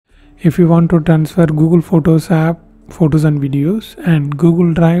If you want to transfer Google Photos app photos and videos and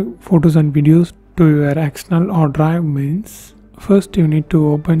Google Drive photos and videos to your external or drive means first you need to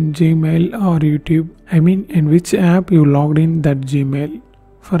open Gmail or YouTube. In which app you logged in that Gmail.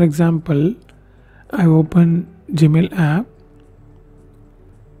 For example, I open Gmail app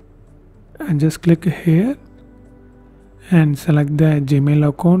and just click here and select the Gmail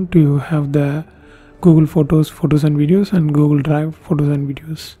account. You have the Google Photos and videos and Google Drive photos and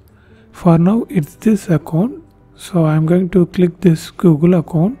videos. For now it's this account, so I'm going to click this Google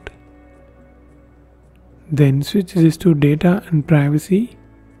account, then switch this to data and privacy.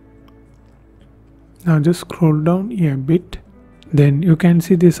 Now just scroll down a bit, then you can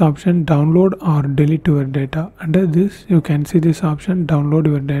see this option download or delete your data. Under this you can see this option download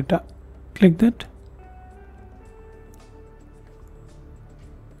your data. Click that.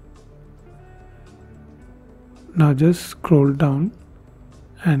 Now just scroll down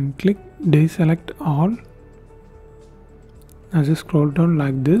and click deselect all. Now just scroll down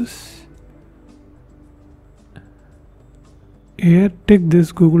like this. Here tick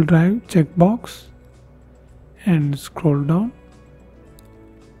this Google Drive checkbox and scroll down.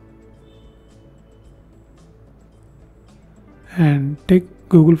 And tick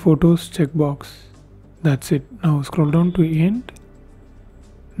Google Photos checkbox. That's it. Now scroll down to end.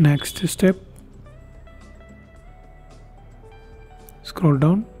 Next step. Scroll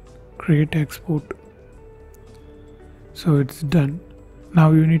down, create export. So it's done.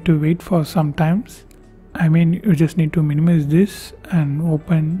 Now you need to wait for some times. You just need to minimize this and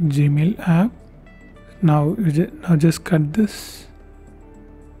open Gmail app. Now just cut this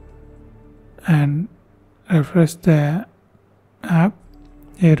and refresh the app.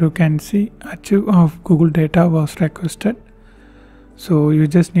 Here you can see archive of Google data was requested. So you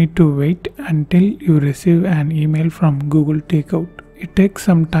just need to wait until you receive an email from Google Takeout. It takes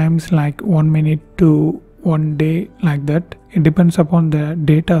some times like 1 minute to 1 day, like that. It depends upon the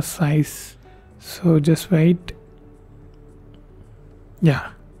data size. So just wait.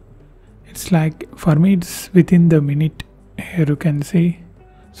 Yeah, it's like for me it's within the minute. Here you can see.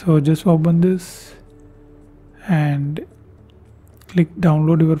 So just open this and click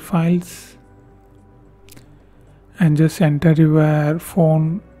download your files and just enter your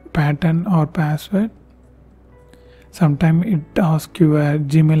phone pattern or password. Sometimes it asks your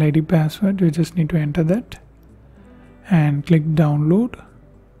Gmail ID password. You just need to enter that and click download.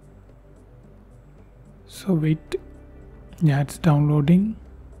 So wait. Yeah, it's downloading.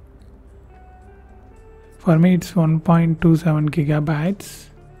 For me it's 1.27 gigabytes.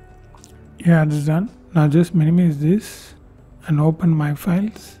 Yeah, it's done. Now just minimize this and open my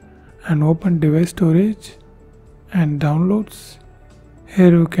files and open device storage and downloads.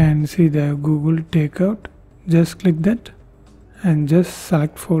 Here you can see the Google Takeout. Just click that and just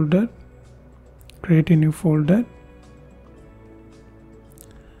select folder, create a new folder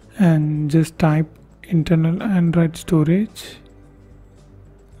and just type internal Android storage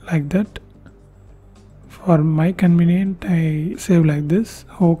like that. For my convenience I save like this.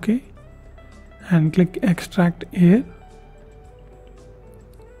 OK, and click extract here.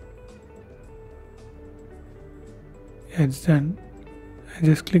 It's done. I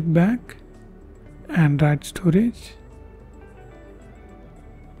just click back and write storage.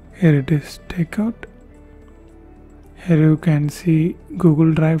 Here it is, Takeout. Here you can see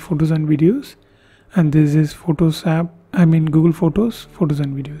Google Drive photos and videos, and this is Photos app. Google Photos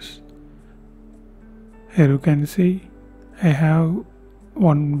and videos. Here you can see I have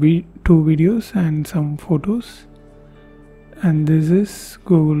 2 videos and some photos, and this is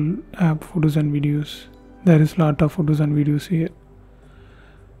Google app photos and videos. There is a lot of photos and videos here.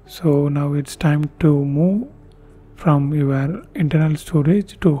 So now it's time to move from your internal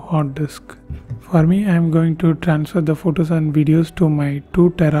storage to hard disk. For me, I am going to transfer the photos and videos to my 2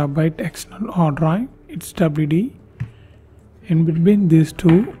 terabyte external hard drive. It's WD. In between these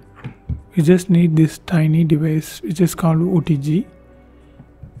two, you just need this tiny device which is called OTG.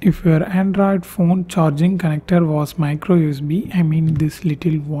 If your Android phone charging connector was micro USB, this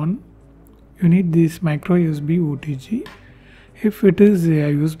little one, you need this micro USB OTG. If it is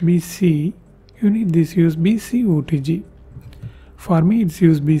a USB-C, you need this USB-C OTG. For me it's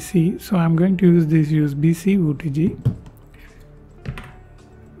USB-C, so I'm going to use this USB-C OTG.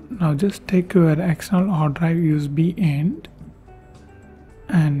 Now just take your external hard drive USB end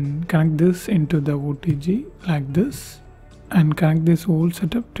and connect this into the OTG like this, and connect this whole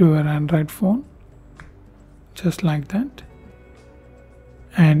setup to your Android phone just like that.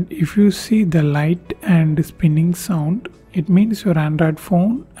 And if you see the light and spinning sound, it means your Android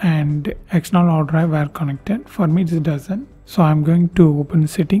phone and external hard drive are connected. For me it doesn't, So I'm going to open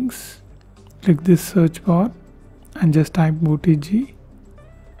settings, click this search bar and just type OTG,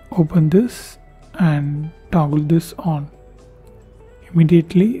 open this and toggle this on.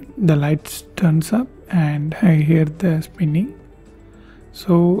 Immediately the lights turns up and I hear the spinning.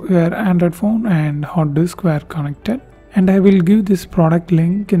 So your Android phone and hard disk were connected, and I will give this product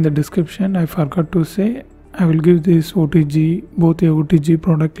link in the description. I forgot to say, I will give this OTG, both a OTG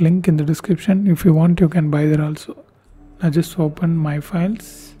product link in the description. If you want, you can buy there also. Now just open my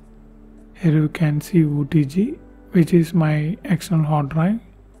files. Here you can see OTG, which is my external hard drive,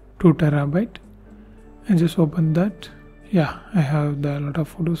 2 TB, and just open that. Yeah, I have the lot of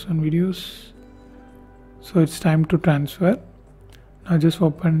photos and videos. So it's time to transfer. Now just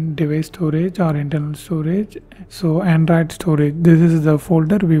open device storage or internal storage. So Android storage, this is the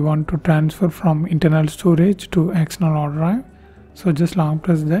folder we want to transfer from internal storage to external hard drive. So just long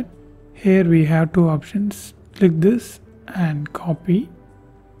press that. Here we have two options. Click this and copy,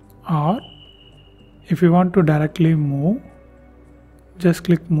 or if you want to directly move, just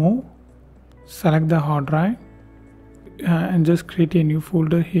click move, select the hard drive and just create a new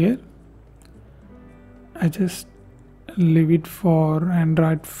folder here. I just leave it for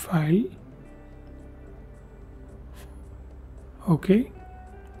Android file. Okay,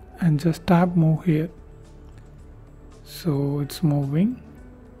 and just tap move here. So it's moving,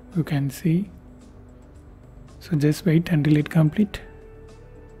 you can see. So just wait until it complete.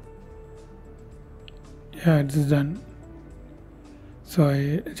 Yeah, it's done. So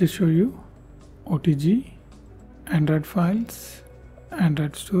I just show you OTG, Android files,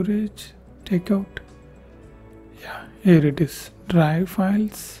 Android storage, takeout. Yeah, here it is, Drive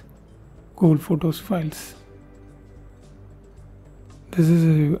files, Google Photos files. This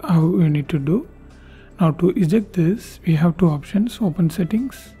is how you need to do. Now to eject this, we have two options. Open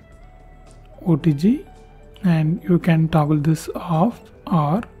settings, OTG, and you can toggle this off,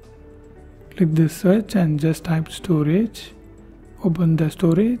 or click this search and just type storage, open the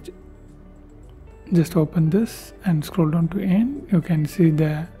storage, just open this and scroll down to end. You can see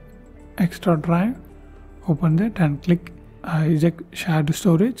the extra drive. Open that and click eject shared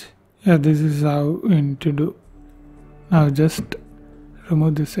storage. Yeah, this is how you need to do. Now just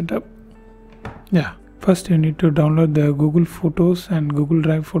remove this setup. Yeah, first you need to download the Google Photos and Google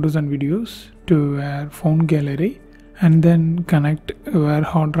Drive photos and videos to your phone gallery, and then connect your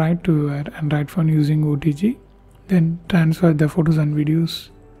hard drive to your Android phone using OTG. Then transfer the photos and videos.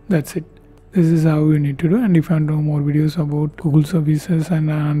 That's it. This is how you need to do. And if you want to know more videos about Google services and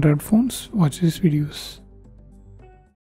Android phones, watch these videos.